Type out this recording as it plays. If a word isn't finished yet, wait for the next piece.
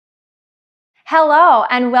Hello,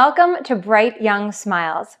 and welcome to Bright Young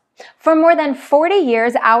Smiles. For more than 40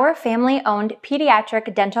 years, our family-owned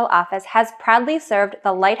pediatric dental office has proudly served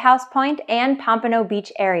the Lighthouse Point and Pompano Beach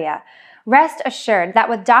area. Rest assured that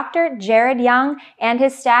with Dr. Jared Young and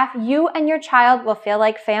his staff, you and your child will feel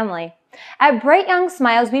like family. At Bright Young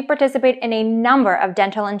Smiles, we participate in a number of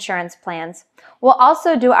dental insurance plans. We'll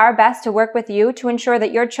also do our best to work with you to ensure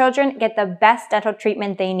that your children get the best dental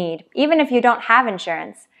treatment they need, even if you don't have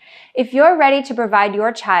insurance. If you're ready to provide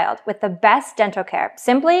your child with the best dental care,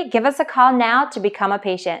 simply give us a call now to become a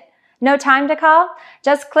patient. No time to call?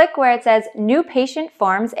 Just click where it says New Patient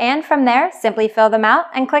Forms, and from there, simply fill them out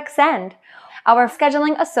and click Send. Our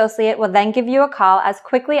scheduling associate will then give you a call as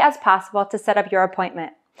quickly as possible to set up your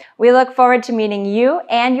appointment. We look forward to meeting you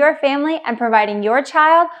and your family and providing your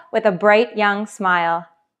child with a bright young smile.